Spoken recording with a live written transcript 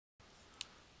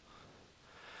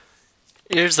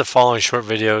Here's the following short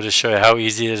video to show you how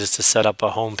easy it is to set up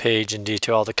a home page in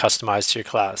D2L to customize to your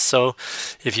class. So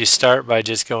if you start by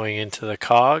just going into the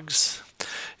cogs,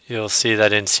 you'll see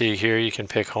that in here you can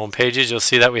pick home pages. You'll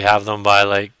see that we have them by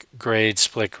like grade,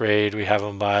 split grade, we have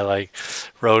them by like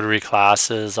rotary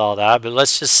classes, all that. But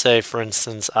let's just say, for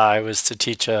instance, I was to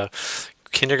teach a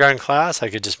kindergarten class. I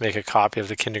could just make a copy of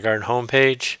the kindergarten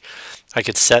homepage. I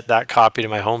could set that copy to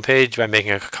my homepage by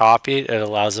making a copy. It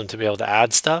allows them to be able to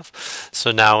add stuff.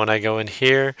 So now when I go in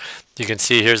here, you can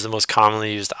see here's the most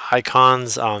commonly used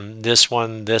icons. This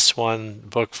one,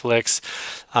 Bookflix,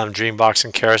 Dreambox,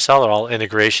 and Carousel are all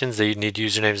integrations. They need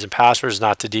usernames and passwords,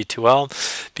 not to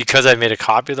D2L. Because I made a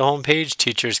copy of the homepage,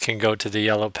 teachers can go to the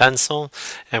yellow pencil,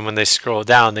 and when they scroll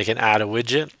down, they can add a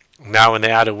widget. Now when they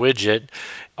add a widget,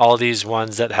 all these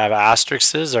ones that have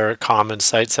asterisks are common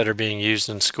sites that are being used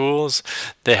in schools.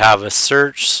 They have a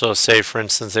search, so say for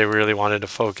instance they really wanted to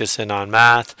focus in on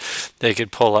math, they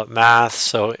could pull up math.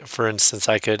 So for instance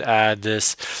I could add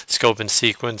this scope and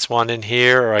sequence one in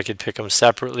here, or I could pick them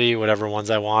separately, whatever ones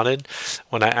I wanted.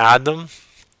 When I add them,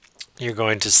 you're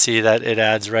going to see that it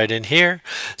adds right in here.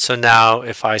 So now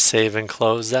if I save and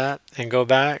close that and go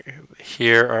back,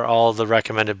 here are all the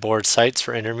recommended board sites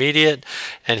for intermediate,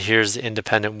 and here's the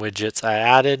independent widgets I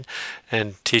added.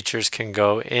 And teachers can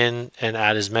go in and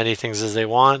add as many things as they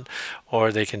want, or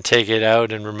they can take it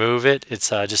out and remove it. It's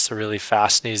just a really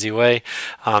fast and easy way,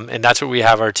 and that's what we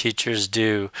have our teachers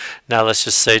do. Now let's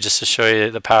just say, just to show you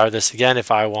the power of this again,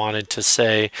 if I wanted to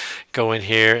say go in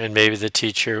here and maybe the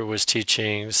teacher was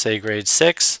teaching say grade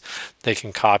 6, they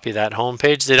can copy that home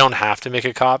page. They don't have to make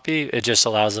a copy, it just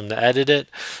allows them to edit it.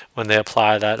 When they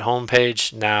apply that home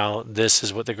page, now this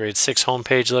is what the grade 6 home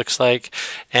page looks like,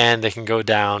 and they can go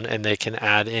down and they can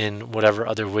add in whatever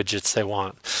other widgets they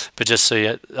want. But just so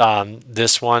you,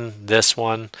 this one, this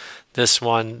one, this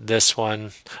one, this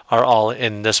one are all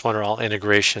in this one are all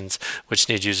integrations which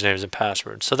need usernames and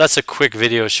passwords. So that's a quick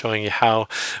video showing you how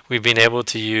we've been able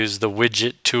to use the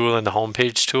widget tool and the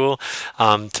homepage tool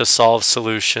to solve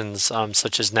solutions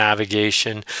such as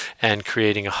navigation and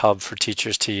creating a hub for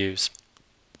teachers to use.